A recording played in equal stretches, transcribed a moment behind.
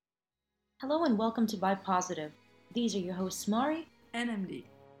Hello and welcome to Vibe Positive. These are your hosts Mari, and MD.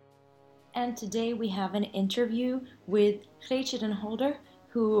 and today we have an interview with Greetje den Holder,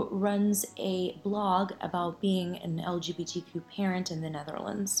 who runs a blog about being an LGBTQ parent in the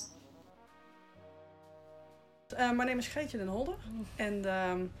Netherlands. My name is Greetje den Holder, and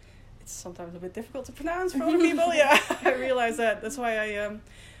it's sometimes a bit difficult to pronounce for other people. Yeah, I realize that. That's why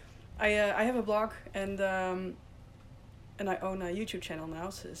I have a blog and I own a YouTube channel now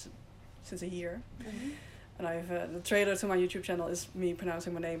since a year. Mm-hmm. And I have the trailer to my YouTube channel is me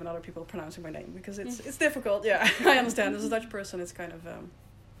pronouncing my name and other people pronouncing my name because it's difficult. Yeah, I understand. As a Dutch person, it's kind of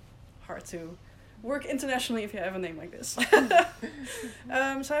hard to work internationally if you have a name like this. So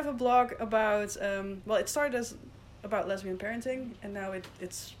I have a blog about it started as about lesbian parenting, and now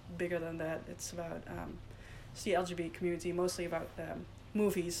it's bigger than that. It's about the LGBT community, mostly about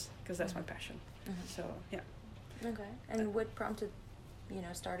movies, because that's my passion. Mm-hmm. So yeah. Okay. And what prompted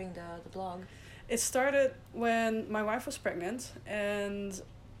starting the blog? It started when my wife was pregnant, and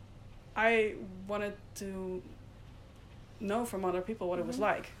I wanted to know from other people what it was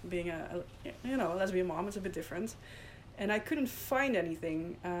like being a lesbian mom. It's a bit different, and I couldn't find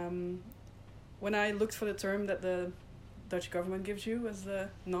anything. When I looked for the term that the Dutch government gives you as the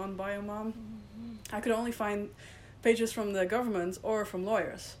non-bio mom, I could only find pages from the government or from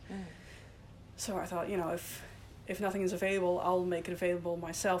lawyers. So I thought, if nothing is available, I'll make it available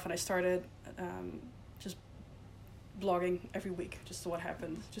myself. And I started just blogging every week, just what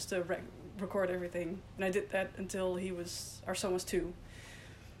happened, just to record everything. And I did that until our son was 2.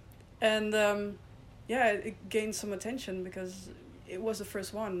 And it gained some attention because it was the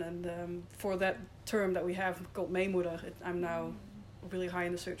first one. And for that term that we have called Meemoeder, I'm now really high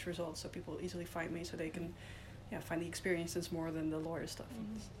in the search results, so people easily find me, so they can find the experiences more than the lawyer stuff.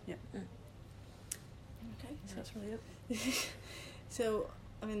 Yeah. Okay, so that's really it. So,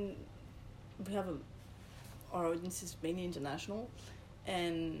 we have our audience is mainly international,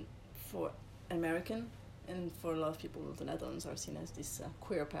 and for American, and for a lot of people, the Netherlands are seen as this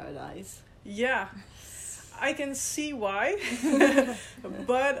queer paradise. Yeah, I can see why,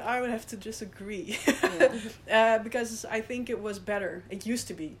 but I would have to disagree. Because I think it was better. It used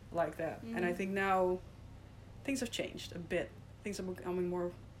to be like that, and I think now things have changed a bit. Things are becoming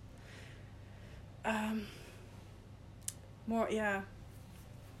more. Well,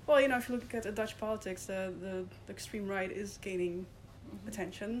 if you look at the Dutch politics, the extreme right is gaining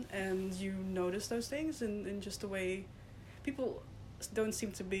attention, and you notice those things in just the way people don't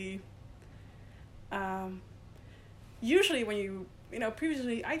seem to be. Usually, when you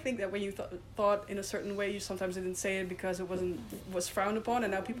previously, I think that when you thought in a certain way, you sometimes didn't say it because it was frowned upon,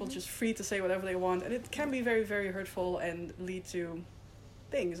 and now people just free to say whatever they want, and it can be very, very hurtful and lead to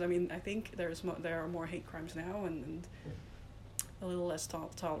things. I think there are more hate crimes now and a little less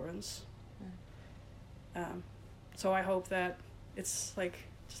tolerance. So I hope that it's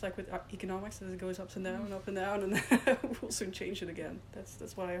just like with economics, that it goes up and down, and we'll soon change it again.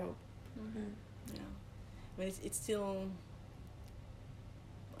 That's what I hope. Yeah, it's still.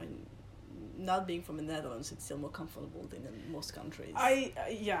 Not being from the Netherlands, it's still more comfortable than in most countries. I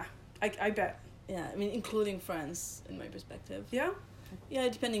bet. Yeah, including France, in my perspective. Yeah. Yeah,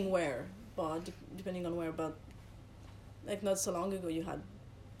 depending on where, but not so long ago you had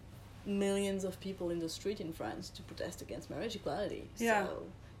millions of people in the street in France to protest against marriage equality. Yeah. So,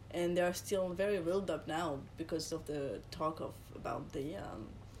 and they are still very riled up now because of the talk about the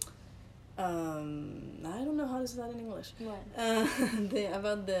I don't know how to say that in English. What?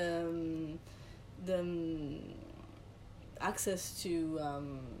 About the access to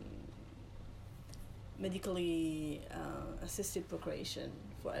medically assisted procreation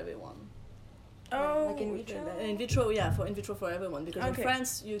for everyone. Oh, like in vitro? In vitro for everyone. Because in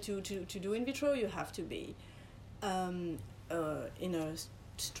France, you to do in vitro, you have to be in a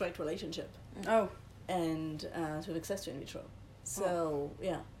straight relationship. Oh. And to have access to in vitro. So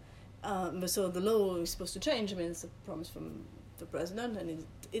so the law is supposed to change. It's a promise from the president, and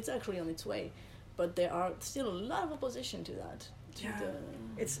it's actually on its way. But there are still a lot of opposition to that.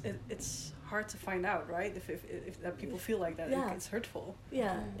 It's hard to find out, right? If that people feel like that, it's hurtful.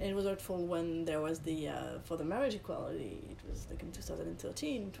 Yeah, and it was hurtful when there was the for the marriage equality. It was like in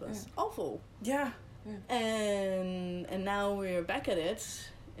 2013. It was awful. Yeah. And now we're back at it,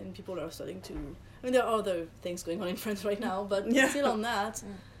 and people are starting to. There are other things going on in France right now, but still on that.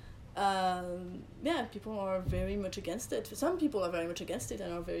 People are very much against it. Some people are very much against it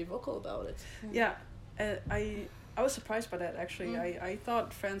and are very vocal about it. Yeah, I was surprised by that, actually. I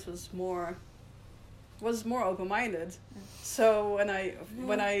thought France was more open-minded. So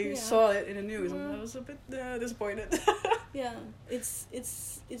when I saw it in the news, I was a bit disappointed. Yeah, it's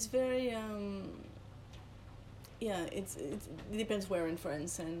very it depends where in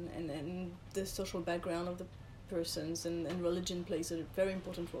France, and the social background of the persons, and religion plays a very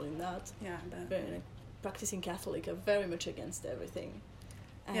important role in that. Yeah, Very, like, practicing Catholic are very much against everything.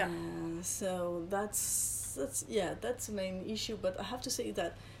 Yeah. So that's the main issue. But I have to say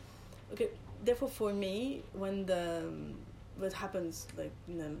that, okay, therefore for me, when what happens like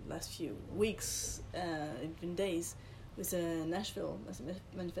in the last few weeks, even days, with the Nashville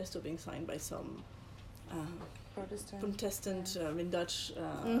manifesto being signed by some Protestant, in Dutch.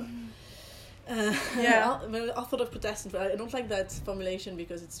 Orthodox Protestant, but I don't like that formulation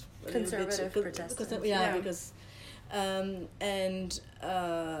because it's a conservative Protestant. Because and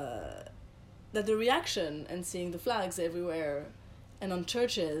that the reaction and seeing the flags everywhere and on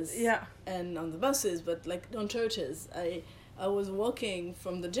churches and on the buses, but like on churches, I was walking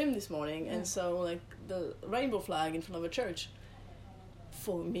from the gym this morning and saw like the rainbow flag in front of a church.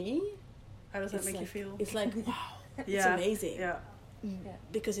 For me, how does that make like, you feel? It's like, wow, it's amazing. Yeah.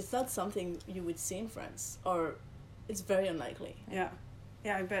 Because it's not something you would see in France, or it's very unlikely. Yeah,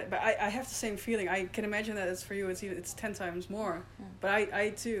 I bet. But I have the same feeling. I can imagine that it's for you. It's 10 times more. Yeah. But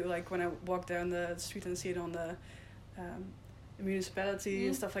I too, like when I walk down the street and see it on the municipality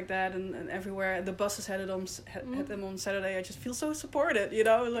and stuff like that, and everywhere the buses had them on Saturday. I just feel so supported. You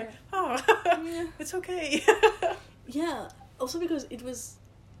know, like it's okay. Yeah. Also because it was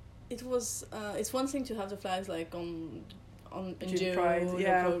it's one thing to have the flags like on June Pride,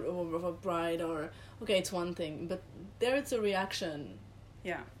 or Pride, or okay, it's one thing, but there it's a reaction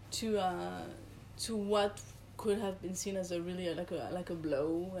to what could have been seen as a really like a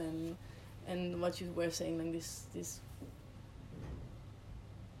blow, and what you were saying, like this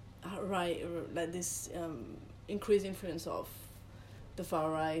like this increased influence of the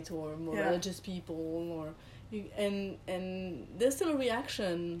far right or more religious people, or and there's still a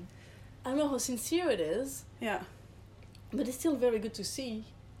reaction. I don't know how sincere it is. Yeah. But it's still very good to see,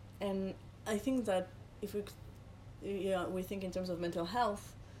 and I think that if we think in terms of mental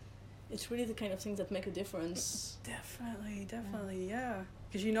health, it's really the kind of things that make a difference. Definitely, yeah.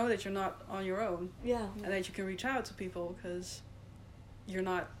 Because you know that you're not on your own. Yeah. And that you can reach out to people because you're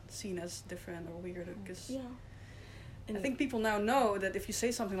not seen as different or weird. Cause I think people now know that if you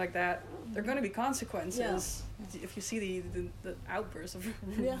say something like that, there are going to be consequences. Yeah. If you see the outburst of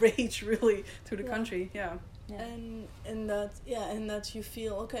rage really through the country, and that you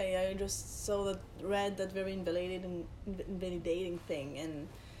feel, okay, I just read that very invalidating thing, and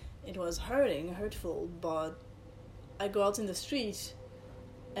it was hurtful, but I go out in the street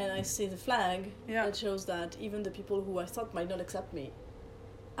and I see the flag that shows that even the people who I thought might not accept me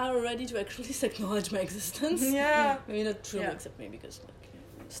are ready to actually acknowledge my existence. Yeah. Maybe not truly accept me because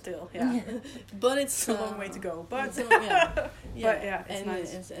still, but it's a long way to go. But it's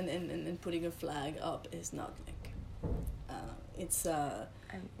nice. And putting a flag up is not like it's I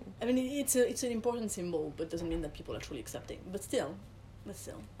mean it's an important symbol, but doesn't mean that people are truly accepting. But still.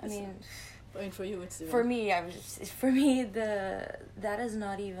 I mean, for you, it's for me, that is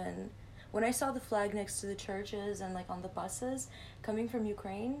not even. When I saw the flag next to the churches and like on the buses coming from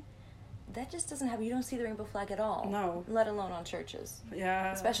Ukraine, that just doesn't happen. You don't see the rainbow flag at all. No. Let alone on churches.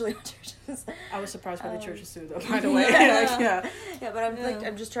 Yeah. Especially on churches. I was surprised by the churches too, though. By the way. But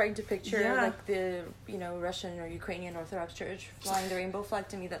I'm just trying to picture like the Russian or Ukrainian Orthodox Church flying the rainbow flag.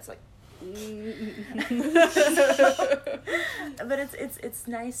 To me, that's like. But it's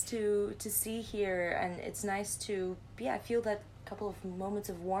nice to see here, and it's nice to feel that couple of moments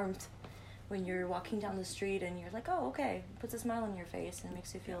of warmth when you're walking down the street and you're like, oh, okay, it puts a smile on your face and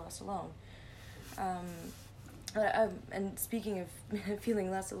makes you feel less alone. And speaking of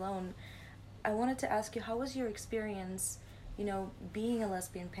feeling less alone, I wanted to ask you, how was your experience, being a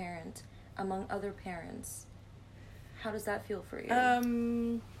lesbian parent among other parents? How does that feel for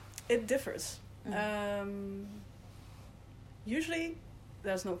you? It differs. Usually,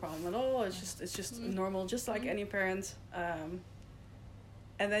 there's no problem at all. It's just normal, just like any parent.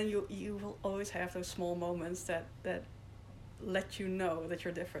 And then you will always have those small moments that let you know that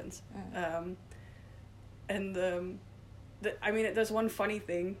you're different. There's one funny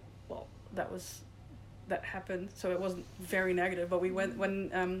thing. Well, that happened, so it wasn't very negative. But we went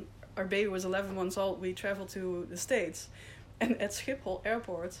when our baby was 11 months old. We traveled to the States, and at Schiphol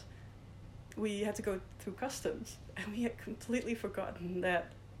Airport, we had to go through customs, and we had completely forgotten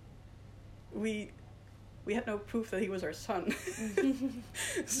that we had no proof that he was our son.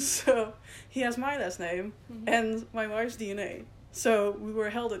 So he has my last name and my wife's DNA. So we were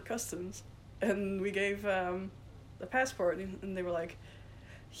held at customs, and we gave the passport, and they were like,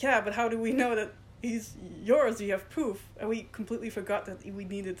 yeah, but how do we know that he's yours, you have proof. And we completely forgot that we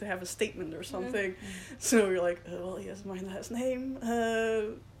needed to have a statement or something. So we were like, well, he has my last name,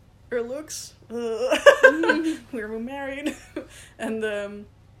 her looks, we were married. And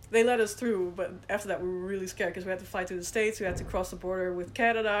they let us through, but after that we were really scared because we had to fly to the States, we had to cross the border with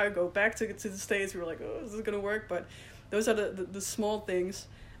Canada, go back to the States. We were like, oh, is this gonna work? But those are the small things.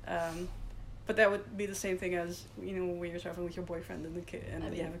 But that would be the same thing as, you know, when you're traveling with your boyfriend and the kid, and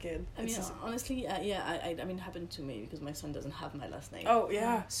you have a kid. I mean, honestly, I mean, it happened to me because my son doesn't have my last name. Oh,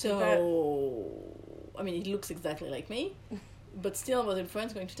 yeah. So, I mean, he looks exactly like me, but still I was in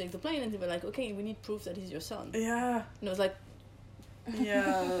France going to take the plane, and they were like, okay, we need proof that he's your son. Yeah. And I was like,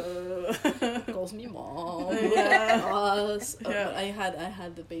 yeah. calls me mom. Yeah. Us. Yeah. But I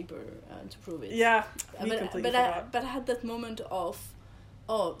had the paper to prove it. Yeah. But I had that moment of,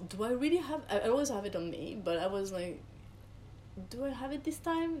 oh, do I really have... I always have it on me, but I was like, do I have it this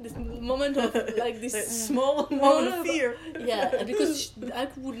time? This moment of, like, this... small moment of fear. Yeah, because I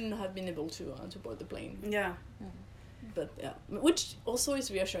wouldn't have been able to board the plane. Yeah. But, yeah. Which also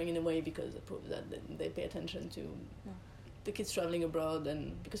is reassuring in a way, because it proves that they pay attention to the kids traveling abroad,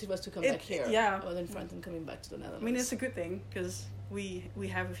 and because he was to come back here. Yeah. Rather than France and coming back to the Netherlands. I mean, it's a good thing, because we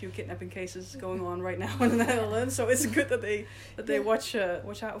have a few kidnapping cases going on right now in the Netherlands, so it's good that they watch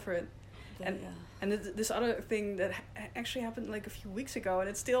out for it. And this other thing that actually happened like a few weeks ago, and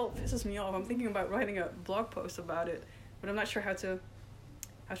it still pisses me off. I'm thinking about writing a blog post about it, but I'm not sure how to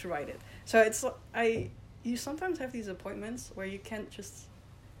write it. So it's you sometimes have these appointments where you can't just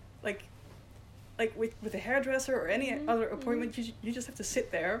like with a hairdresser or any other appointment, you just have to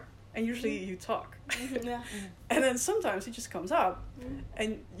sit there. And usually you talk. Yeah. And then sometimes it just comes up.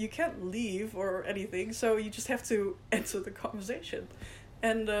 And you can't leave or anything. So you just have to enter the conversation.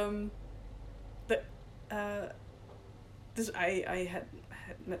 And I had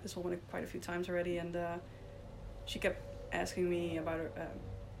met this woman quite a few times already. And she kept asking me about her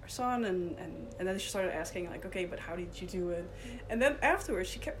son. And then she started asking, like, okay, but how did you do it? And then afterwards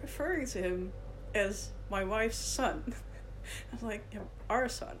she kept referring to him as my wife's son. I was like, our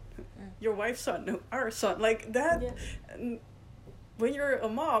son, your wife's son, no, our son, like that. Yeah. And when you're a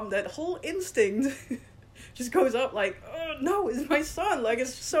mom, that whole instinct just goes up, like, oh no, it's my son, like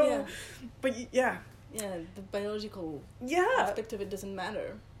it's so. Yeah. But yeah, the biological aspect of it doesn't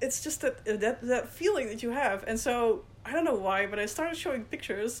matter. It's just that feeling that you have, and so I don't know why, but I started showing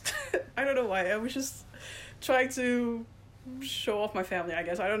pictures. I don't know why. I was just trying to show off my family, I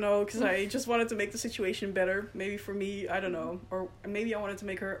guess. I don't know, because I just wanted to make the situation better. Maybe for me, I don't know. Or maybe I wanted to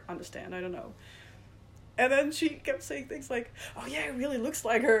make her understand. I don't know. And then she kept saying things like, oh yeah, it really looks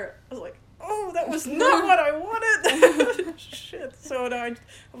like her. I was like, oh, that was not what I wanted. Shit. So now I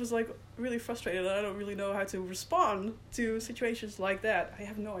was like really frustrated. I don't really know how to respond to situations like that. I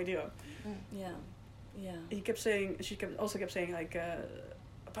have no idea. Yeah. She kept saying like,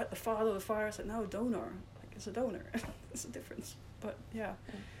 about the father. I said, no, donor. It's a donor. It's a difference. But yeah.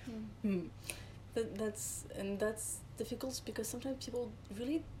 That's difficult because sometimes people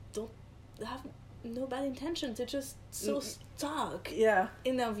really don't have no bad intentions. They're just so stuck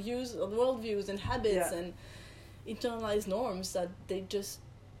in their views, or worldviews and habits and internalized norms that they just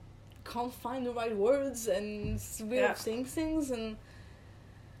can't find the right words and way of saying things, and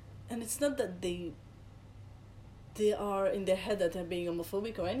it's not that they are in their head that they're being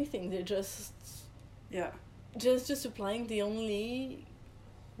homophobic or anything. They're just just applying the only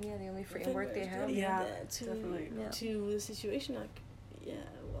framework they have to the situation. Like,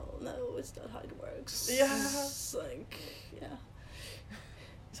 well, no, it's not how it works. It's like,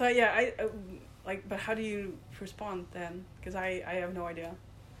 So I like, but how do you respond then? Because I have no idea.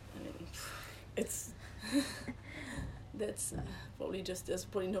 I mean, it's that's probably just there's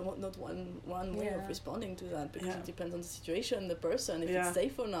probably not one way of responding to that, because it depends on the situation, the person, if it's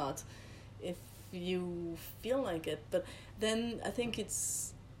safe or not, if you feel like it. But then I think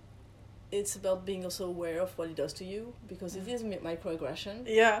it's about being also aware of what it does to you, because it is microaggression.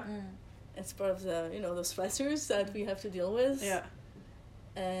 It's part of the those stressors that we have to deal with.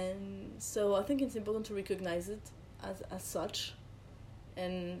 And so I think it's important to recognize it as such,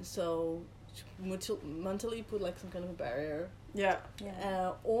 and so mentally put like some kind of a barrier.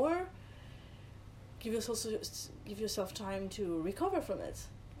 Or give yourself time to recover from it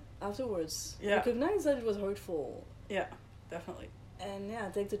afterwards. Recognize that it was hurtful. Definitely.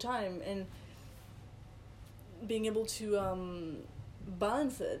 And take the time, and being able to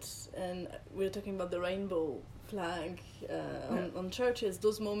balance it. And we're talking about the rainbow flag on churches,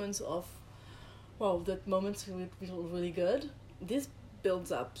 those moments of, wow, that moments we feel really good. This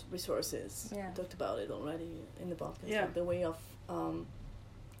builds up resources. We talked about it already in the podcast. Like the way of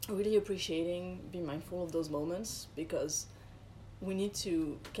really appreciating, being mindful of those moments, because we need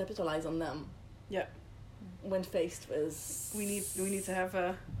to capitalize on them. Yeah. When faced with... We need to have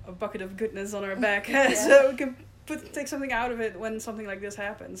a bucket of goodness on our back so we can take something out of it when something like this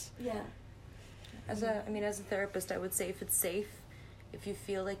happens. Yeah. As a therapist, I would say if it's safe, if you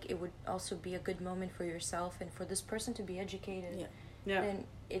feel like it would also be a good moment for yourself and for this person to be educated, then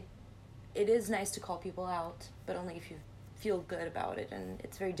it is nice to call people out, but only if you feel good about it, and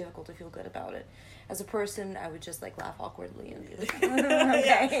it's very difficult to feel good about it. As a person, I would just like laugh awkwardly and be like,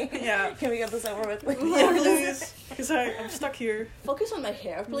 okay, can we get this over with, please? Yeah, please, because I'm stuck here. Focus on my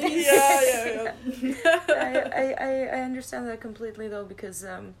hair, please. Yeah. I understand that completely though, because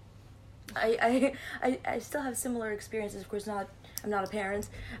I still have similar experiences. Of course, I'm not a parent,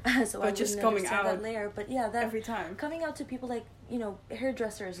 so but I just wouldn't coming understand out that layer. But yeah, that every time coming out to people like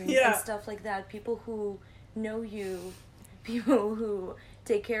hairdressers and stuff like that, people who know you, people who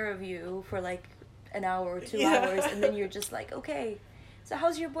take care of you for like an hour or 2 hours, and then you're just like, okay, so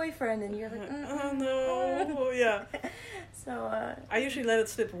how's your boyfriend? And you're like, oh no, yeah. So I usually let it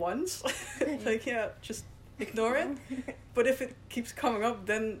slip once, like just ignore it. But if it keeps coming up,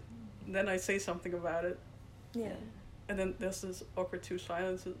 then I say something about it. Yeah. And then there's this awkward two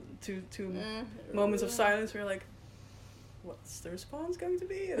moments of silence where you're like, what's the response going to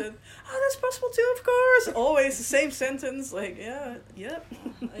be? And then, that's possible too, of course. Always the same sentence, like, that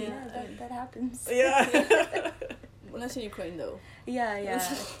happens. Yeah. Well, that's in Ukraine, though. Yeah.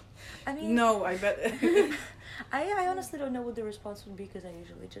 I mean... No, I bet... I honestly don't know what the response would be, because I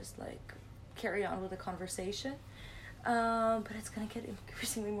usually just, like, carry on with the conversation. But it's going to get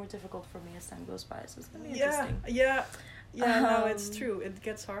increasingly more difficult for me as time goes by, so it's going to be interesting. Yeah, no, it's true. It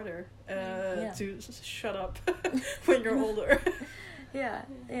gets harder to shut up when you're older. Yeah.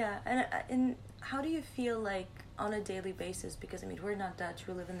 And how do you feel like on a daily basis? Because, I mean, we're not Dutch.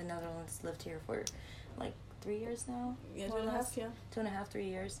 We live in the Netherlands, lived here for, like, 3 years now? Yeah, 2.5, yeah. 2.5, 3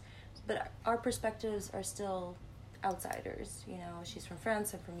 years. But our perspectives are still outsiders. She's from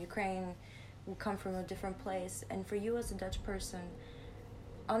France, I'm from Ukraine. We come from a different place. And for you as a Dutch person,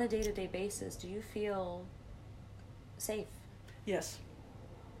 on a day-to-day basis, do you feel safe? Yes,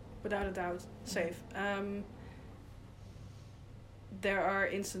 without a doubt, safe. There are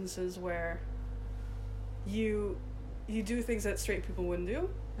instances where you do things that straight people wouldn't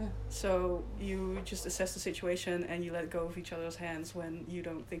do. So you just assess the situation and you let go of each other's hands when you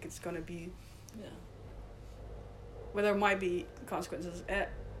don't think it's going to be... Yeah. Well, there might be consequences.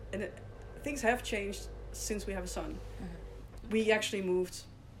 Things have changed since we have a son. Mm-hmm. We actually moved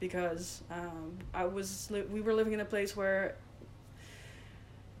because we were living in a place where...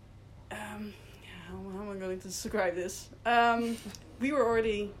 how am I going to describe this? We were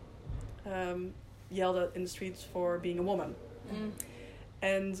already yelled at in the streets for being a woman.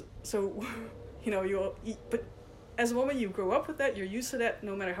 And so, but as a woman, you grow up with that, you're used to that,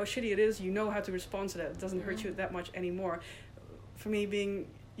 no matter how shitty it is, you know how to respond to that. It doesn't hurt you that much anymore. For me, being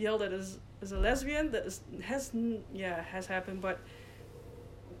yelled at as a lesbian, has happened, but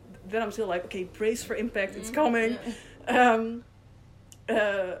then I'm still like, okay, brace for impact, it's coming. And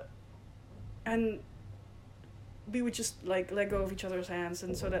we would just like let go of each other's hands,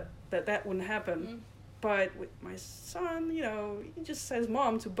 and so that wouldn't happen. But with my son, he just says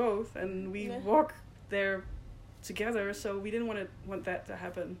mom to both, and we walk there together, so we didn't want that to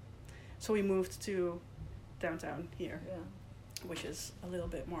happen. So we moved to downtown here, which is a little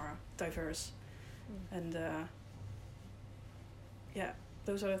bit more diverse. And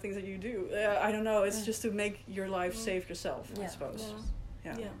those are the things that you do. I don't know, it's just to make your life safe yourself, I suppose.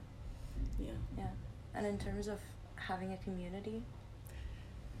 Yeah. And in terms of having a community?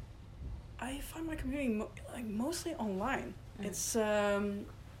 I find my community mostly online. It's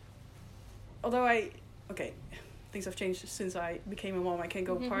although things have changed since I became a mom. I can't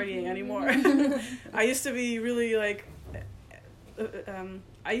go partying anymore. I used to be really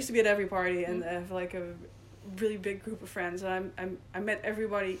I used to be at every party and have like a really big group of friends. And I met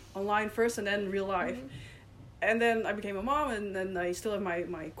everybody online first and then in real life. And then I became a mom, and then I still have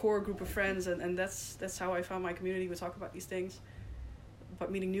my core group of friends, and that's how I found my community. We talk about these things. But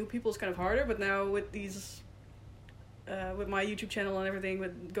meeting new people is kind of harder. But now with these, with my YouTube channel and everything,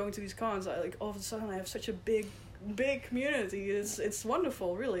 with going to these cons, all of a sudden I have such a big community. It's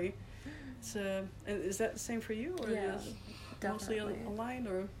wonderful, really. It's and is that the same for you, or is it mostly online,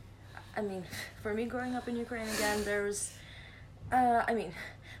 or? I mean, for me, growing up in Ukraine again, there was a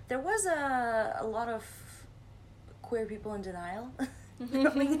lot of queer people in denial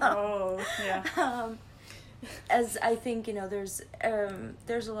growing up. Oh, yeah. As I think, there's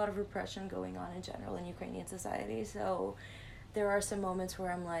a lot of repression going on in general in Ukrainian society. So there are some moments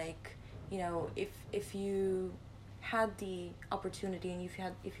where I'm like, you know, if you had the opportunity and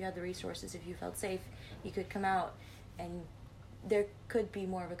if you had the resources, if you felt safe, you could come out and there could be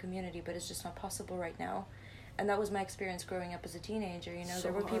more of a community, but it's just not possible right now. And that was my experience growing up as a teenager. You know, So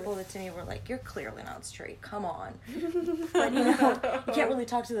there were hard. people that to me were like, "You're clearly not straight. Come on." But you know, you can't really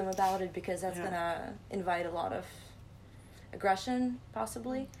talk to them about it because that's gonna invite a lot of aggression,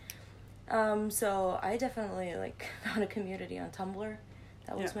 possibly. So I definitely like found a community on Tumblr.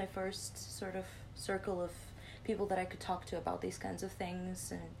 That was my first sort of circle of people that I could talk to about these kinds of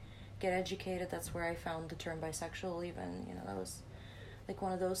things and get educated. That's where I found the term bisexual. Even, you know, that was like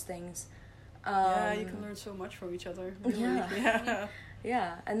one of those things. Yeah, you can learn so much from each other. Really. Yeah.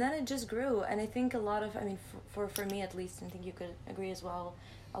 Yeah, and then it just grew, and I think a lot of, I mean, for me at least, and I think you could agree as well,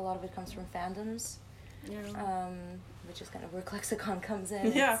 a lot of it comes from fandoms, which is kind of where Klexicon comes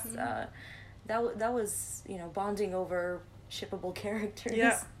in. Yeah. It's, that was, you know, bonding over shippable characters.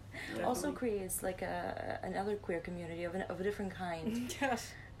 Yeah. Also Definitely. creates like another queer community of a different kind.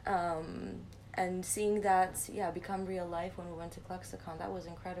 Yes. And seeing that, become real life when we went to Klexicon, that was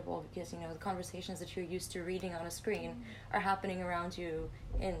incredible because, you know, the conversations that you're used to reading on a screen are happening around you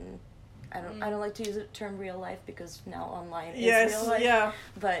in, I don't like to use the term real life because now online is real life. Yeah.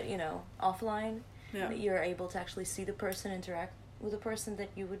 But, you know, offline, Yeah. you're able to actually see the person, interact with the person that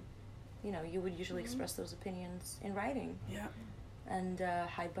you would usually express those opinions in writing. Yeah. And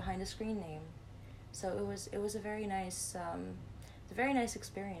hide behind a screen name. So it was a very nice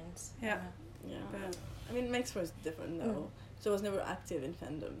experience. Yeah. Yeah. But- I mean, Max was different though. So I was never active in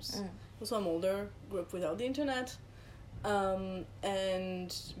fandoms. Mm. Also, I'm older, grew up without the internet, and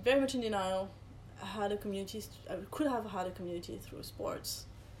very much in denial. I could have had a community through sports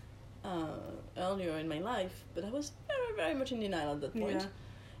earlier in my life, but I was very, very much in denial at that point.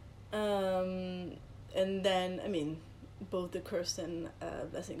 And then, I mean, both the curse and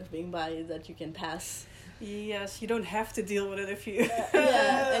blessing of being bi is that you can pass. Yes, you don't have to deal with it if you.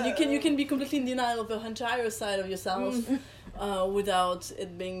 Yeah, and you can be completely in denial of the entire side of yourself without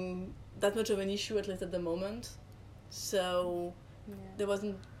it being that much of an issue, at least at the moment. So there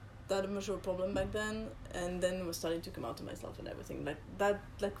wasn't that much of a problem back then, and then I was starting to come out to myself and everything like that,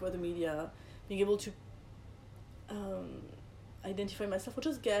 like with the media, being able to identify myself or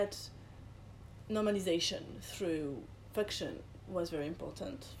just get normalization through fiction was very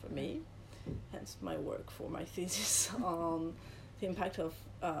important for me. Hence my work for my thesis on the impact of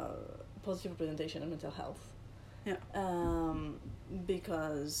positive representation on mental health. Yeah.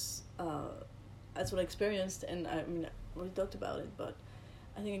 Because that's what I experienced, and I mean, I already talked about it, but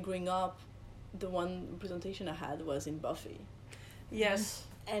I think growing up, the one representation I had was in Buffy. Yes.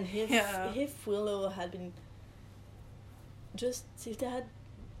 And if Willow had been if they had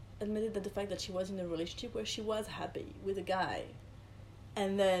admitted that the fact that she was in a relationship where she was happy with a guy,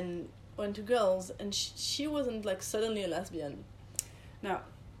 and then went to girls, and she wasn't like suddenly a lesbian. No.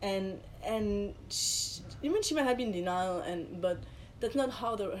 And even she might have been in denial, but that's not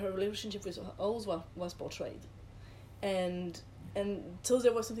how her relationship with Oz was portrayed. And so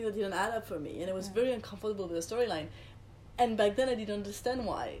there was something that didn't add up for me, and I was very uncomfortable with the storyline. And back then I didn't understand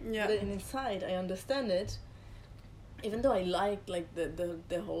why. Yeah. But inside I understand it. Even though I liked like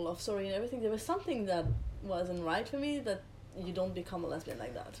the whole love story and everything, there was something that wasn't right for me, that you don't become a lesbian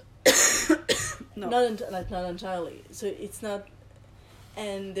like that. No. Not entirely. So it's not,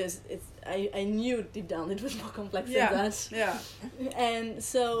 and I knew deep down it was more complex than that. Yeah. And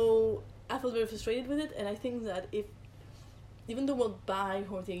so I felt very frustrated with it, and I think that even though we're bi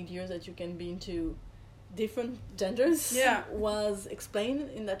for the 8 years that you can be into different genders was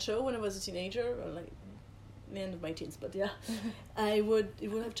explained in that show when I was a teenager, or like the end of my teens, but it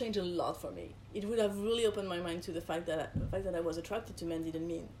would have changed a lot for me. It would have really opened my mind to the fact that I was attracted to men didn't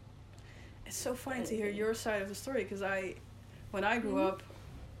mean. It's so funny to hear your side of the story, because when I grew up,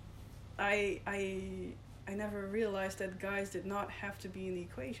 I never realized that guys did not have to be in the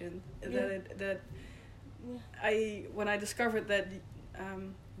equation. When I discovered that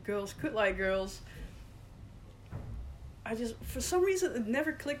girls could like girls, I just, for some reason, it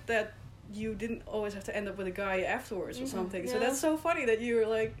never clicked that you didn't always have to end up with a guy afterwards or something. So that's so funny that you were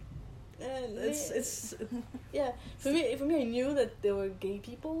like, it's yeah. For me, I knew that there were gay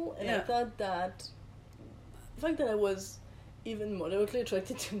people, and I thought that the fact that I was even moderately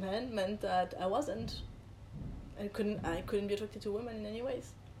attracted to men meant that I wasn't. I couldn't be attracted to women in any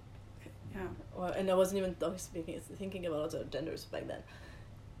ways. Yeah. And I wasn't even thinking about other genders back then.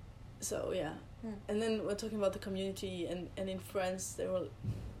 So and then we're talking about the community, and in France, the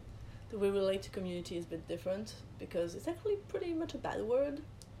way we relate to community is a bit different, because it's actually pretty much a bad word.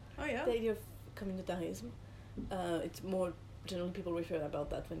 Oh yeah. The idea of communitarism, it's more generally people refer about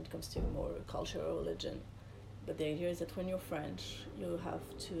that when it comes to more culture or religion. But the idea is that when you're French, you have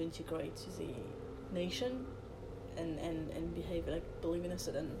to integrate to the nation and behave like believe in a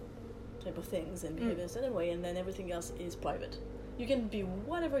certain type of things and behave in a certain way, and then everything else is private. You can be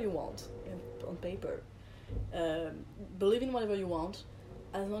whatever you want on paper, believe in whatever you want,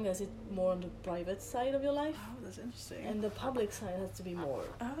 as long as it's more on the private side of your life. Oh, that's interesting. And the public side has to be more,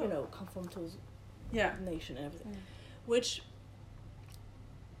 conform to nation and everything. Which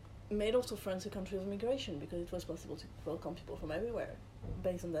made also France a country of immigration, because it was possible to welcome people from everywhere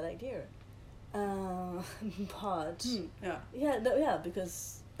based on that idea. But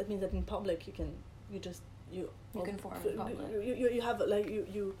because that means that in public you can conform in public. You have like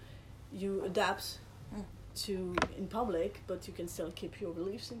you adapt to in public, but you can still keep your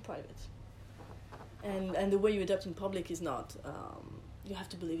beliefs in private. And the way you adapt in public is not you have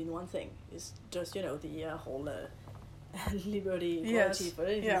to believe in one thing. It's just the whole liberty, equality for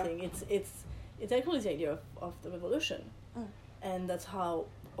anything. It's actually the idea of the revolution, and that's how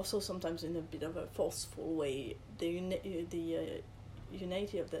also sometimes in a bit of a forceful way the unity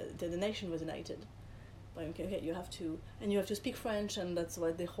of the nation was united. Like, okay, you have to speak French, and that's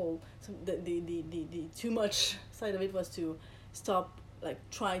why the too much side of it was to stop, like,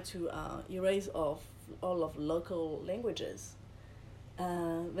 try to erase off all of local languages.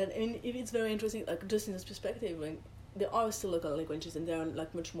 But I mean, it's very interesting, like, just in this perspective, when there are still local languages, and they are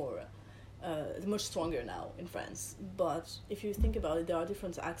like much stronger now in France. But if you think about it, there are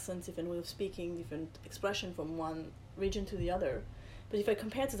different accents, different way of speaking, different expression from one region to the other. But if I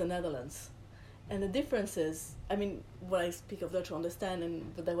compare to the Netherlands, and the differences, I mean, what I speak of Dutch, I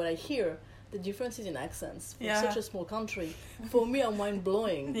understand, but what I hear, the differences in accents for such a small country, for me, are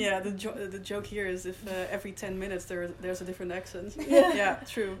mind-blowing. Yeah, the joke here is if every 10 minutes there's a different accent. Yeah,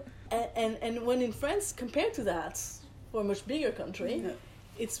 true. And when in France, compared to that, for a much bigger country,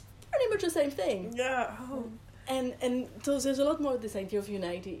 it's pretty much the same thing. Yeah. And so there's a lot more of this idea of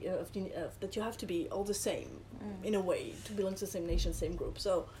unity, that you have to be all the same, in a way, to belong to the same nation, same group.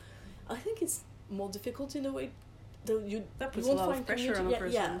 So I think it's more difficult in a way. That puts a lot of pressure on a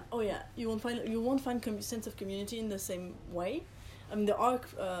person. You won't find sense of community in the same way. I mean, there are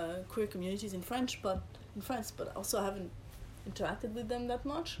queer communities in France, but also I haven't interacted with them that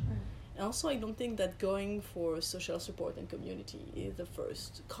much. And also, I don't think that going for social support and community is the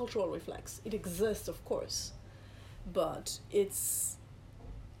first cultural reflex. It exists, of course, but it's,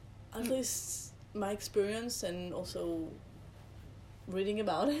 at least my experience and also reading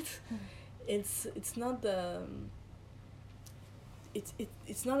about it, it's not the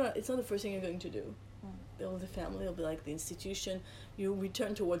it's not the first thing you're going to do. The family will be like the institution. You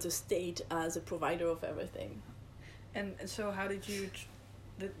return towards the state as a provider of everything. And so how did you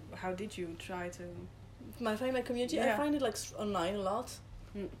try to find my community? I find it like online a lot,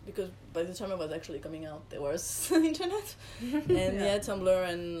 because by the time I was actually coming out, there was internet and Tumblr,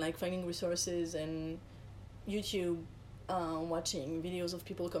 and like finding resources, and YouTube, watching videos of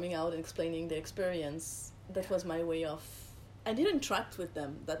people coming out and explaining their experience. That was my way of. I didn't interact with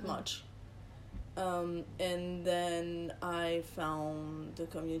them that much, and then I found the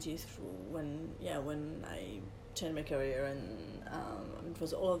community through when I changed my career, and it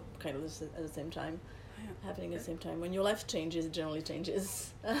was all kind of at the same time, happening at the same time. When your life changes, it generally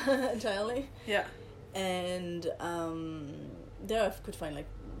changes entirely. Yeah. And there I could find like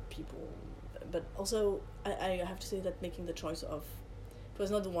people, but also I have to say that making the choice of, it was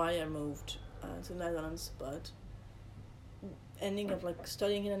not why I moved to the Netherlands, but ending up like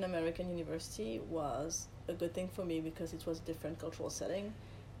studying in an American university was a good thing for me, because it was a different cultural setting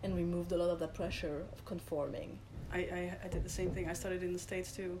and removed a lot of that pressure of conforming. I did the same thing. I studied in the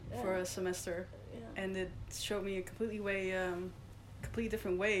States too for a semester, and it showed me a completely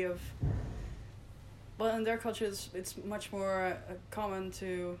different way of. Well, in their cultures, it's much more common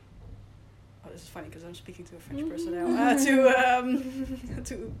to. Oh, this is funny because I'm speaking to a French person now.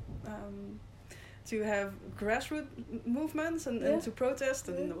 To have grassroots movements and to protest,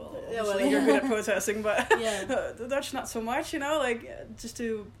 and you're good at protesting, but the Dutch not so much, like just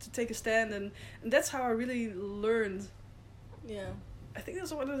to take a stand, and that's how I really learned. Yeah, I think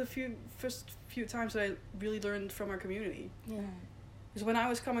that's one of the first few times that I really learned from our community. Yeah, because when I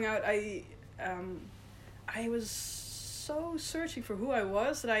was coming out, I was so searching for who I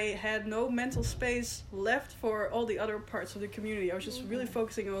was that I had no mental space left for all the other parts of the community. I was just really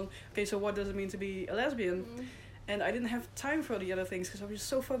focusing on, okay, so what does it mean to be a lesbian? And I didn't have time for all the other things because I was just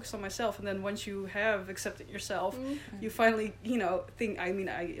so focused on myself. And then once you have accepted yourself, you finally, think, I mean,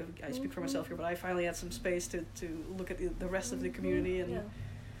 I speak for myself here, but I finally had some space to look at the rest of the community,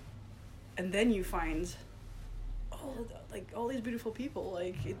 and then you find, all these beautiful people.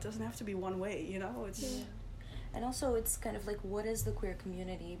 Like, it doesn't have to be one way, you know. It's And also, it's kind of like, what is the queer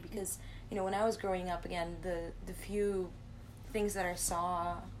community? Because, you know, when I was growing up, again, the few things that I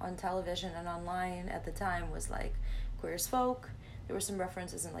saw on television and online at the time was like Queer as Folk. There were some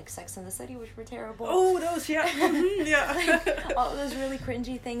references in like Sex and the City, which were terrible. Oh, those, yeah. Yeah. Like, all those really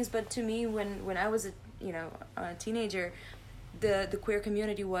cringy things. But to me, when I was a teenager, the queer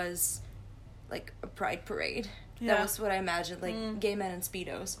community was like a pride parade. Yeah. That was what I imagined, like gay men in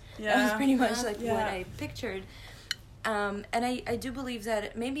Speedos. Yeah. That was pretty much like Yeah. what I pictured. And I do believe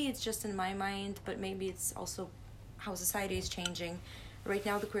that maybe it's just in my mind, but maybe it's also how society is changing. Right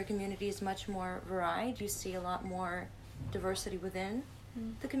now, the queer community is much more varied. You see a lot more diversity within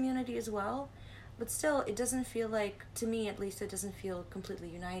the community as well. But still, it doesn't feel like, to me at least, it doesn't feel completely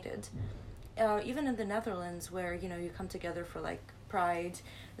united. Even in the Netherlands, where, you know, you come together for like Pride,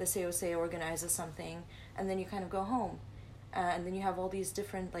 the COC organizes something, and then you kind of go home. And then you have all these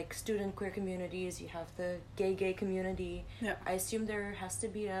different like student queer communities. You have the gay community. Yeah. I assume there has to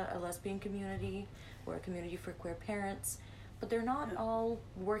be a lesbian community or a community for queer parents, but they're not all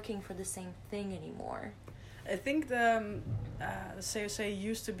working for the same thing anymore. I think the COC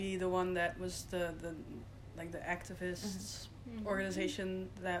used to be the one that was the activists organization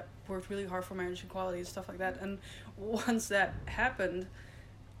that worked really hard for marriage equality and stuff like that. And once that happened,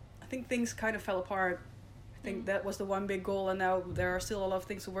 I think things kind of fell apart. I think that was the one big goal, and now there are still a lot of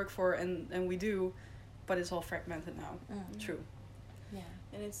things to work for, and we do, but it's all fragmented now. True. Yeah.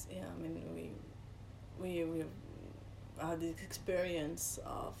 And it's, I mean, we had this experience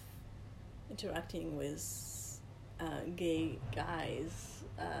of interacting with gay guys,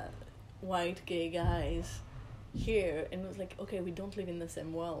 white gay guys here, and it was like, okay, we don't live in the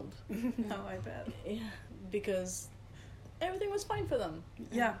same world. No, I bet. Yeah, because everything was fine for them.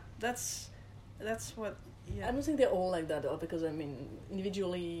 Yeah, that's what. Yeah. I don't think they're all like that, though, because I mean,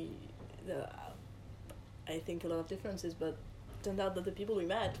 individually, I think a lot of differences, but it turned out that the people we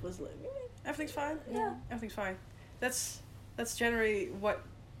met was like, Everything's fine. Yeah. Everything's fine. That's generally what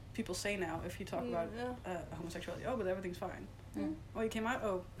people say now if you talk about homosexuality. Oh, but everything's fine. Oh, you came out?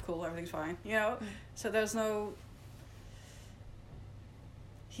 Oh, cool, everything's fine. You know? So there's no...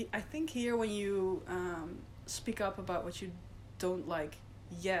 I think here when you speak up about what you don't like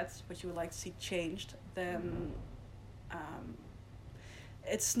yet, what you would like to see changed, then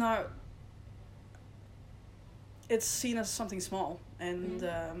it's not... It's seen as something small, and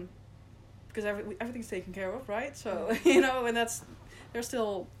because everything's taken care of, right? So you know, and there's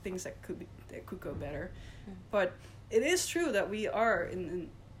still things that could go better, but it is true that we are in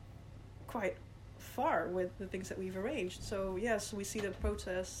quite far with the things that we've arranged. So yes, we see the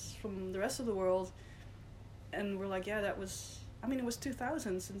protests from the rest of the world, and we're like, yeah, that was. I mean, it was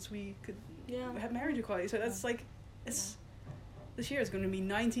 2000 since we could have marriage equality. So that's like, it's. This year is going to be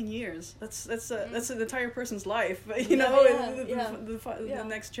 19 years. That's an entire person's life, you know, the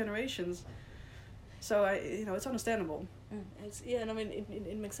next generations. So it's understandable. It's and I mean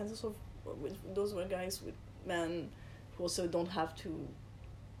it makes sense also with those were guys with men who also don't have to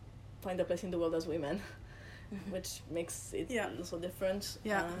find a place in the world as women, which makes it also different.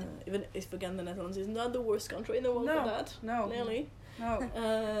 Yeah. Even if again the Netherlands is not the worst country in the world for that. No. Clearly. No.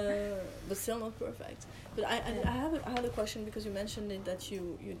 But still not perfect. But I had a question, because you mentioned it that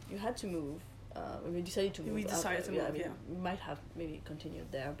you had to move. We decided to move. We decided to move. We might have maybe continued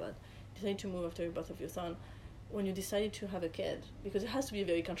there, but decided to move after the birth of your son. When you decided to have a kid, because it has to be a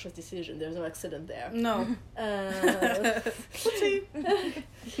very conscious decision. There's no accident there. No.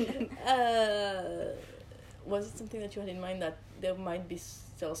 Was it something that you had in mind that there might be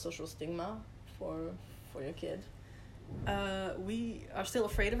still social stigma for your kid? We are still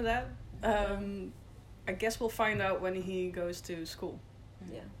afraid of that. I guess we'll find out when he goes to school.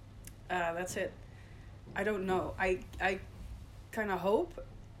 Yeah. That's it. I don't know. I kind of hope,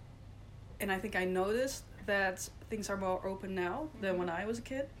 and I think I noticed that things are more open now than when I was a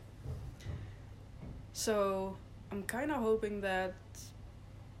kid. So I'm kind of hoping that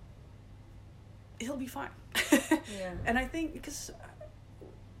he'll be fine. Yeah. And I think because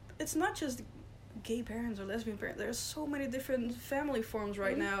it's not just gay parents or lesbian parents. There's so many different family forms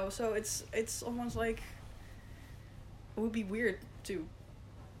right now. So it's almost like it would be weird to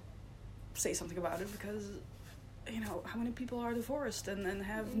say something about it, because how many people are divorced and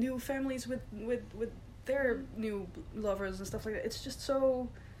have new families with their new lovers and stuff like that. It's just so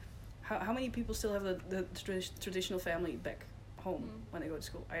how many people still have the traditional family back home when they go to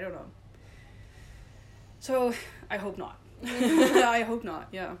school? I don't know. So I hope not. I hope not.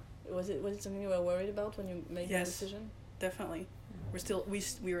 Yeah. Was it something you were worried about when you made the decision? Definitely.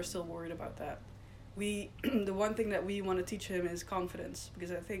 We were still worried about that. the one thing that we want to teach him is confidence,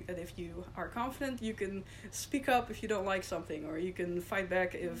 because I think that if you are confident, you can speak up if you don't like something, or you can fight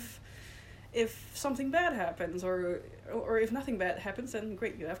back if something bad happens, or if nothing bad happens, then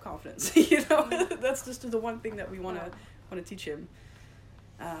great, you have confidence. You know, that's just the one thing that we want to teach him.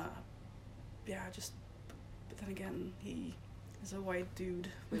 But then again, he is a white dude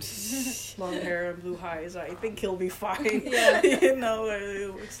with long hair and blue eyes. I think he'll be fine. Yeah. You know,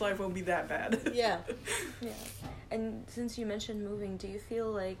 his life won't be that bad. Yeah. Yeah. And since you mentioned moving, do you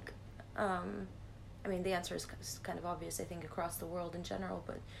feel like, I mean, the answer is kind of obvious, I think, across the world in general,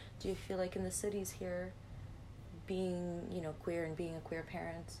 but do you feel like in the cities here, being, you know, queer and being a queer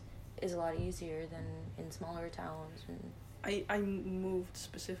parent is a lot easier than in smaller towns? And I moved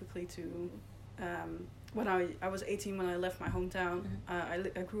specifically to, when I was 18 when I left my hometown.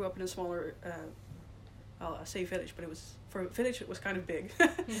 Mm-hmm. I grew up in a smaller, I say village, but for a village it was kind of big.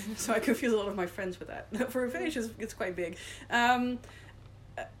 So I confuse a lot of my friends with that. For a village it's quite big.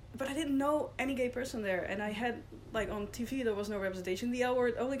 But I didn't know any gay person there, and I had, like, on TV there was no representation. The L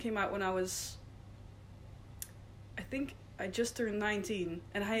Word only came out when I think I just turned 19,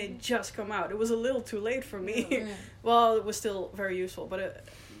 and I had just come out. It was a little too late for me. Yeah. Well, it was still very useful, but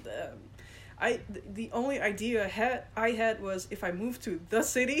the only idea I had was, if I move to the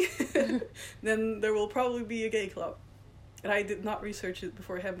city, then there will probably be a gay club. And I did not research it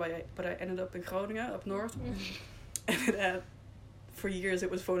beforehand, but I ended up in Groningen, up north. And for years it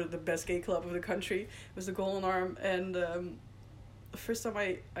was voted the best gay club of the country. It was the Golden Arm, and the first time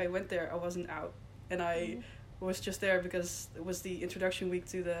I went there, I wasn't out, and I was just there because it was the introduction week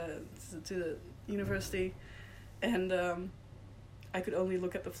to the university, and I could only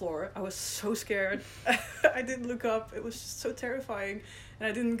look at the floor. I was so scared. I didn't look up. It was just so terrifying, and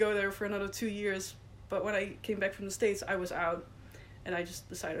I didn't go there for another 2 years. But when I came back from the States, I was out, and I just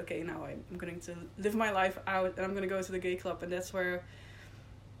decided, okay, now I'm going to live my life out, and I'm going to go to the gay club, and that's where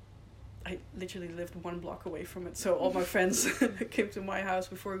I literally lived 1 block away from it. So all my friends came to my house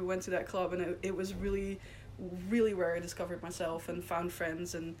before we went to that club, and it was really, really where I discovered myself and found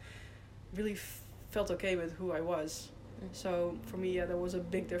friends and really felt okay with who I was. So for me, there was a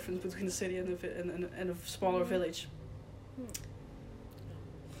big difference between the city and a smaller village.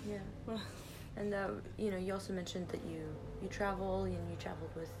 Yeah. And you also mentioned that you travel, and you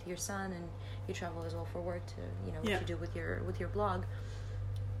traveled with your son, and you travel as well for work to, what you do with your blog.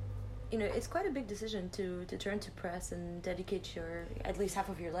 It's quite a big decision to turn to press and dedicate at least half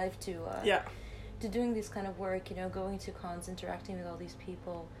of your life to doing this kind of work, going to cons, interacting with all these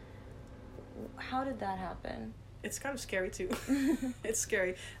people. How did that happen? It's kind of scary too. It's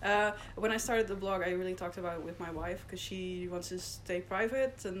scary. When I started the blog, I really talked about it with my wife, because she wants to stay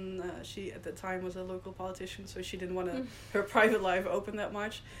private, and she at the time was a local politician, so she didn't want her private life open that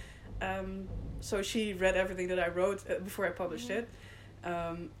much. So she read everything that I wrote before I published it.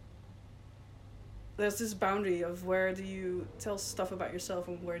 There's this boundary of where do you tell stuff about yourself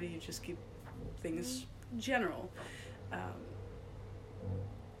and where do you just keep things general.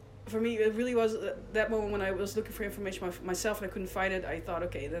 For me, it really was that moment when I was looking for information myself and I couldn't find it. I thought,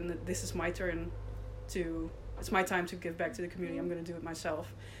 okay, then this is my turn it's my time to give back to the community. I'm going to do it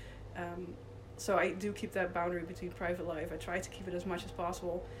myself. So I do keep that boundary between private life. I try to keep it as much as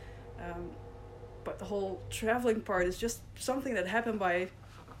possible. But the whole traveling part is just something that happened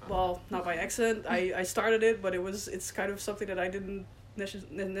not by accident. I started it, but it's kind of something that I didn't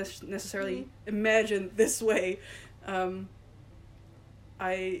necessarily imagine this way.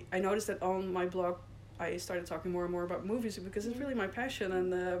 I noticed that on my blog I started talking more and more about movies because it's really my passion,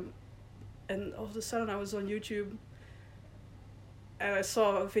 and all of a sudden I was on YouTube and I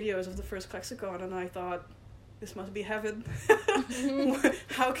saw videos of the first Klexicon and I thought, this must be heaven.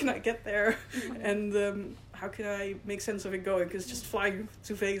 How can I get there? And how can I make sense of it going? Because just flying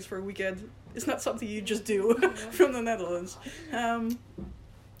to Vegas for a weekend is not something you just do from the Netherlands. Unless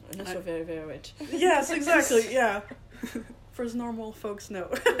you're very, very rich. Yes, exactly, yeah. For as normal folks know.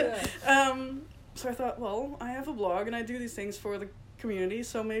 Yeah. So I thought, well, I have a blog and I do these things for the community,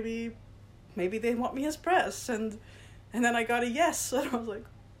 so maybe they want me as press. And then I got a yes, and I was like,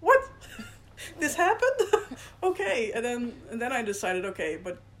 what? This happened? Okay. And then I decided, okay,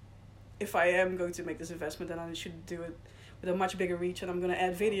 but if I am going to make this investment, then I should do it with a much bigger reach, and I'm going to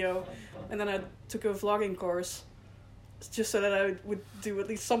add video. And then I took a vlogging course just so that I would do at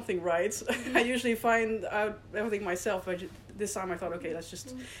least something right. I usually find out everything myself, but this time I thought, okay, let's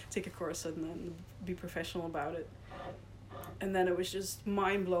just take a course and then be professional about it. And then it was just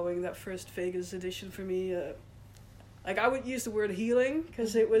mind-blowing, that first Vegas edition for me. I would use the word healing,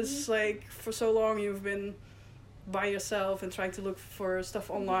 because it was like, for so long you've been by yourself and trying to look for stuff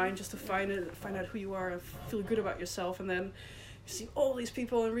online just to find out who you are and feel good about yourself, and then you see all these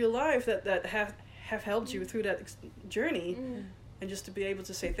people in real life that have helped you through that journey. And just to be able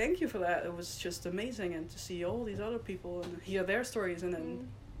to say thank you for that, it was just amazing. And to see all these other people and hear their stories, and then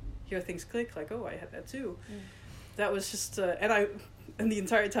hear things click, like, oh, I had that too. That was just, and the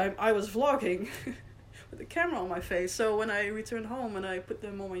entire time I was vlogging with the camera on my face. So when I returned home and I put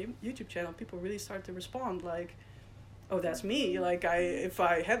them on my YouTube channel, people really started to respond, like, oh, that's me. Like, if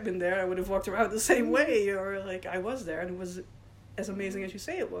I had been there, I would have walked around the same way, or like I was there and it was as amazing as you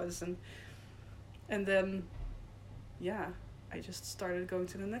say it was. And then, yeah, I just started going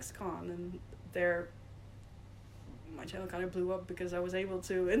to the next con, and there my channel kind of blew up because I was able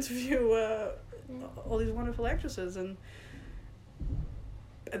to interview all these wonderful actresses, and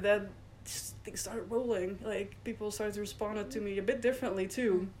then just things started rolling. Like, people started to respond to me a bit differently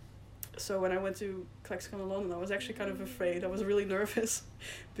too. So when I went to ClexCon in London, I was actually kind of afraid. I was really nervous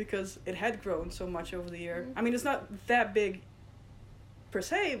because it had grown so much over the year. I mean, it's not that big per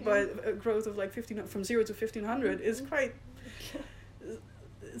se, but a growth of like from 0 to 1,500 is quite.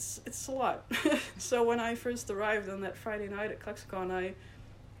 It's a lot. So when I first arrived on that Friday night at ClexCon, I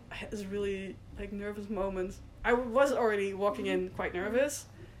had this really like nervous moment. I was already walking in quite nervous,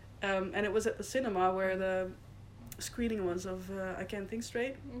 and it was at the cinema where the screening was of I Can't Think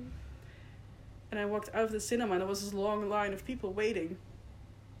Straight. And I walked out of the cinema, and there was this long line of people waiting.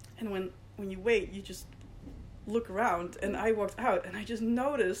 And when you wait, you just look around, and I walked out, and I just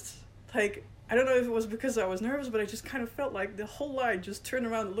noticed, like, I don't know if it was because I was nervous, but I just kind of felt like the whole line just turned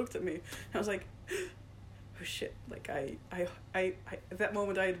around and looked at me. And I was like, oh shit, like I at that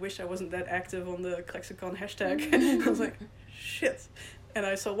moment I had wished I wasn't that active on the ClexCon hashtag. I was like, shit. And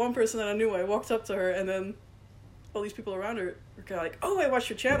I saw one person that I knew. I walked up to her, and then all these people around her were kind of like, oh, I watched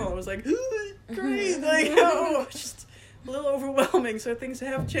your channel. I was like, great, like, oh, just a little overwhelming. So things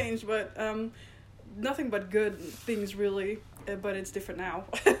have changed, but nothing but good things, really. But it's different now,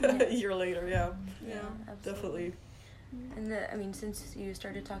 a year later, yeah, definitely. And I mean, since you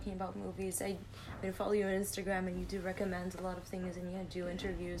started talking about movies, I follow you on Instagram, and you do recommend a lot of things, and you do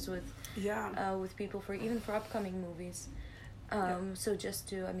interviews with people for upcoming movies. So just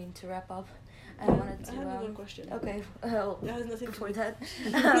to wrap up, I wanted to. I have another question. Okay. Before that,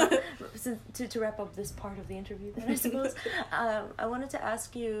 to wrap up this part of the interview, then I suppose, I wanted to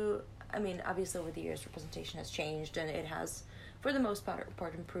ask you. I mean, obviously, over the years, representation has changed, and it has, for the most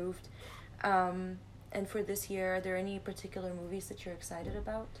part improved. And for this year, are there any particular movies that you're excited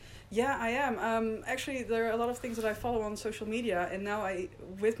about? Yeah, I am. Actually, there are a lot of things that I follow on social media, and now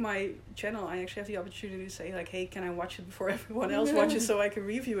with my channel, I actually have the opportunity to say, like, hey, can I watch it before everyone else watches, so I can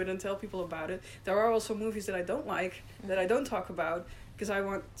review it and tell people about it. There are also movies that I don't like, that I don't talk about, because I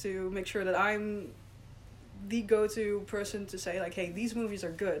want to make sure that I'm the go-to person to say, like, hey, these movies are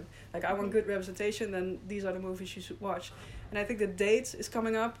good. Like, I want good representation, then these are the movies you should watch. And I think The Date is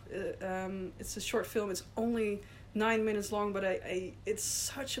coming up. It's a short film. It's only 9 minutes long, but it's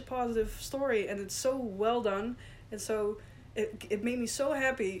such a positive story, and it's so well done, and so it made me so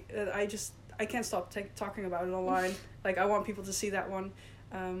happy that I can't stop talking about it online. Like, I want people to see that one.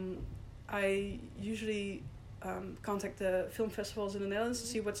 I usually contact the film festivals in the Netherlands to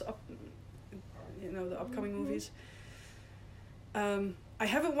see what's up, the upcoming movies. I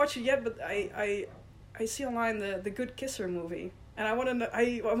haven't watched it yet, but I see online the Good Kisser movie, and I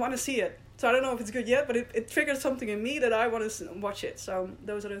want to see it. So I don't know if it's good yet, but it triggers something in me that I want to watch it. So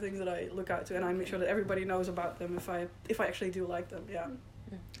those are the things that I look out to, and I make sure that everybody knows about them if I actually do like them. Yeah.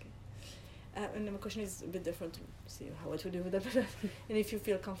 Okay. And my question is a bit different. See how it would do with that, and if you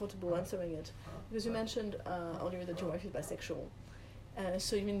feel comfortable answering it, because you mentioned earlier that your wife is bisexual.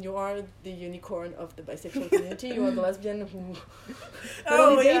 So you mean you are the unicorn of the bisexual community? You are the lesbian who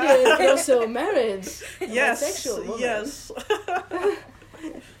only dated and also married a bisexual woman. Yes.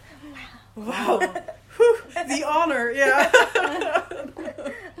 Wow. The honor, yeah.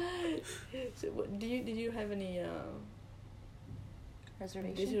 So did you have any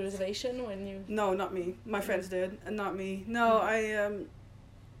reservation when you? No, not me. My friends did, and not me. No,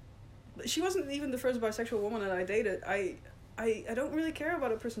 she wasn't even the first bisexual woman that I dated. I don't really care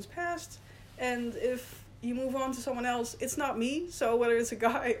about a person's past, and if you move on to someone else, it's not me. So whether it's a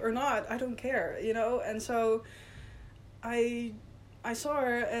guy or not, I don't care, And so I saw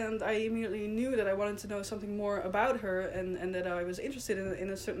her, and I immediately knew that I wanted to know something more about her, and that I was interested in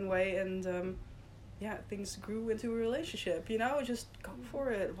a certain way, and things grew into a relationship. Just go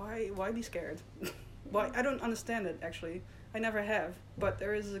for it. Why be scared? Why? I don't understand it, actually. I never have, but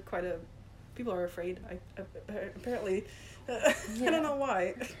there is people are afraid. Apparently. I don't know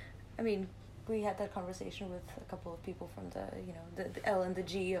why. I mean, we had that conversation with a couple of people from the L and the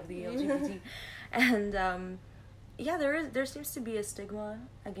G of the LGBT, and yeah, there seems to be a stigma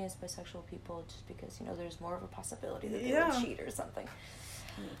against bisexual people just because there's more of a possibility that they will cheat or something.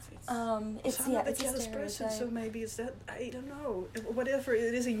 It's I'm not it's the a jealous person, stereotype. so maybe it's that, I don't know, whatever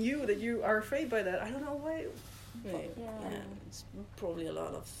it is in you that you are afraid by that. I don't know why. Yeah, it's probably a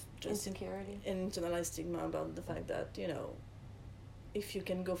lot of just Insecurity. internalized stigma about the fact that if you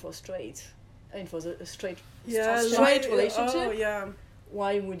can go for straight, for a straight relationship, Oh yeah.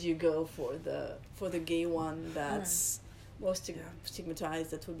 why would you go for the gay one that's more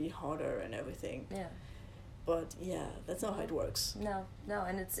stigmatized? That would be harder and everything. Yeah. But yeah, that's not how it works. No,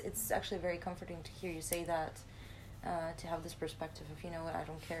 and it's actually very comforting to hear you say that, to have this perspective of I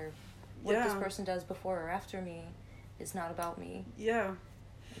don't care what this person does before or after me. It's not about me. Yeah.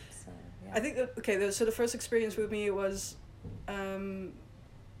 It's, I think that, so the first experience with me was the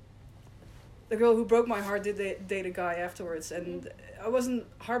girl who broke my heart did date a guy afterwards, and I wasn't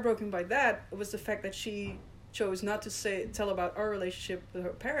heartbroken by that. It was the fact that she chose not to tell about our relationship with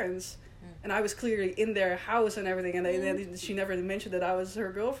her parents, and I was clearly in their house and everything, and then she never mentioned that I was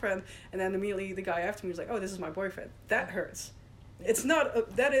her girlfriend, and then immediately the guy after me was like, "Oh, this is my boyfriend." That hurts. It's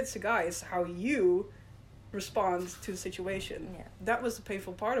not that it's a guy; it's how you respond to the situation. Yeah. That was the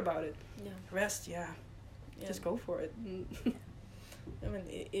painful part about it. Yeah. The rest, just go for it. I mean,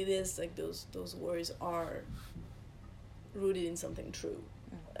 it is like those worries are rooted in something true,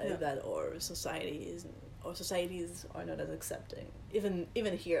 that our societies are not as accepting,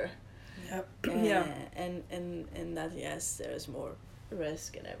 even here. Yeah. And that yes, there's more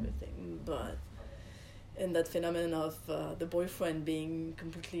risk and everything, but in that phenomenon of the boyfriend being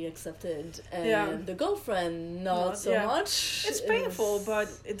completely accepted and the girlfriend not so much. It's painful, but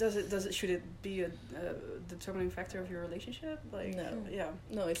should it be a determining factor of your relationship? Like,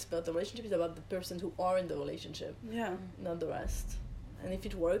 no, it's about the relationship. It's about the person who are in the relationship, not the rest. And if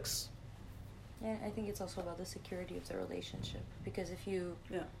it works, I think it's also about the security of the relationship, because if you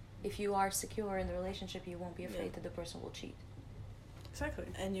are secure in the relationship, you won't be afraid that the person will cheat. Exactly.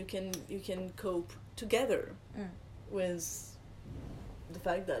 And you can cope together with the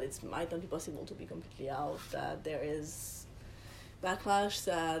fact that it might not be possible to be completely out, that there is backlash,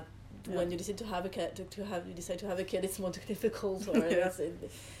 that when you decide to have a kid, it's more difficult, or you have to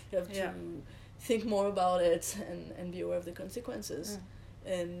think more about it and be aware of the consequences.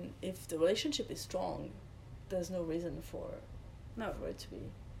 And if the relationship is strong, there's no reason for it to be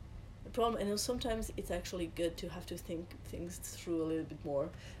a problem. And sometimes it's actually good to have to think things through a little bit more.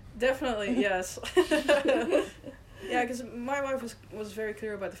 Definitely, yes. Yeah, because my wife was very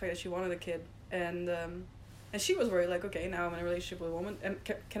clear about the fact that she wanted a kid, and she was worried, like, okay, now I'm in a relationship with a woman, and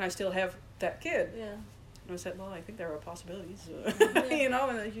can I still have that kid? Yeah. And I said, well, I think there are possibilities,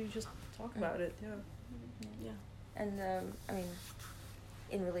 and you just talk about it. Yeah. And I mean,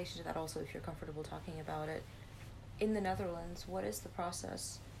 in relation to that, also, if you're comfortable talking about it, in the Netherlands, what is the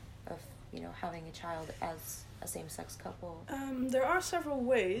process of having a child as a same-sex couple? There are several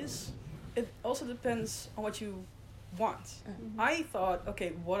ways. It also depends on what you want. Mm-hmm. I thought,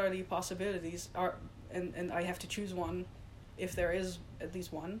 okay, what are the possibilities? And I have to choose one, if there is at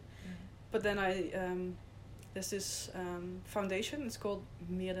least one. Mm-hmm. But then there's this foundation. It's called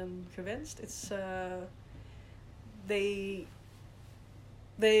Meer dan Gewenst. It's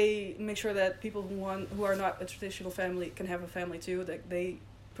they make sure that people who are not a traditional family can have a family too. That they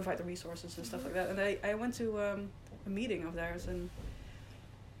provide the resources and stuff like that. And I went to a meeting of theirs, and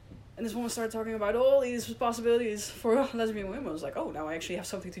this woman started talking about all these possibilities for lesbian women. I was like, oh, now I actually have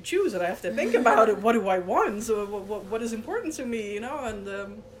something to choose, and I have to think about it. What do I want? So what is important to me, And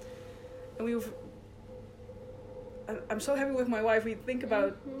I'm so happy with my wife. We think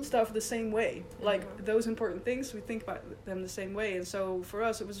about stuff the same way. Like, those important things, we think about them the same way. And so for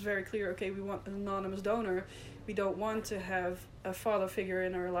us, it was very clear, okay, we want an anonymous donor. We don't want to have a father figure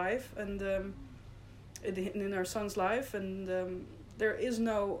in our life and in our son's life. And there is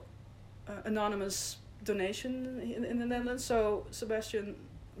no anonymous donation in the Netherlands. So Sebastian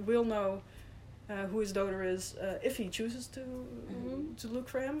will know who his donor is if he chooses to look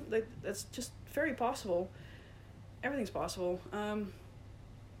for him. That's just very possible. Everything's possible.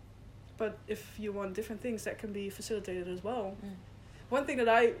 But if you want different things, that can be facilitated as well. One thing that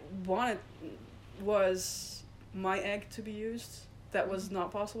I wanted was my egg to be used. That was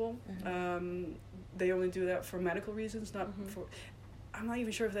not possible. They only do that for medical reasons, not for... I'm not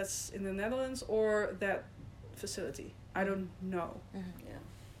even sure if that's in the Netherlands or that facility. I don't know. Yeah.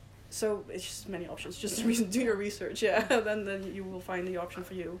 So it's just many options. Just do your research, then you will find the option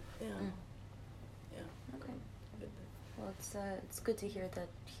for you. Yeah. Okay. Well, it's good to hear that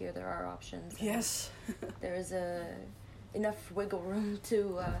here there are options. Yes. There is enough wiggle room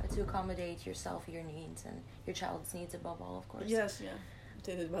to accommodate yourself, your needs, and your child's needs above all, of course. Yes. Yeah.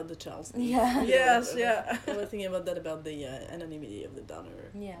 Tell it about the child's needs. Yeah. Yes, yeah. I was thinking about that, about the anonymity of the donor.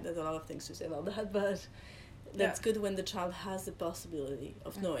 Yeah. There's a lot of things to say about that, but that's good when the child has the possibility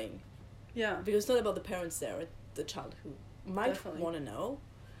of knowing. Yeah. Because it's not about the parents there, it's the child who might Definitely. want to know.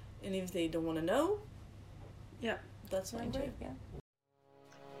 And if they don't want to know, Yeah. that's fine too. Yeah.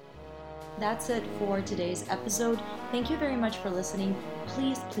 That's it for today's episode. Thank you very much for listening.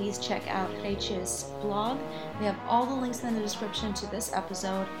 Please check out Reitje's blog. We have all the links in the description to this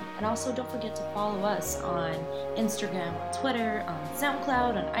episode. And also don't forget to follow us on Instagram, Twitter, on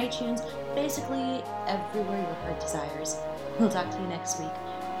SoundCloud, on iTunes, basically everywhere your heart desires. We'll talk to you next week.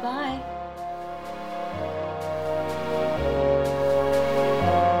 Bye!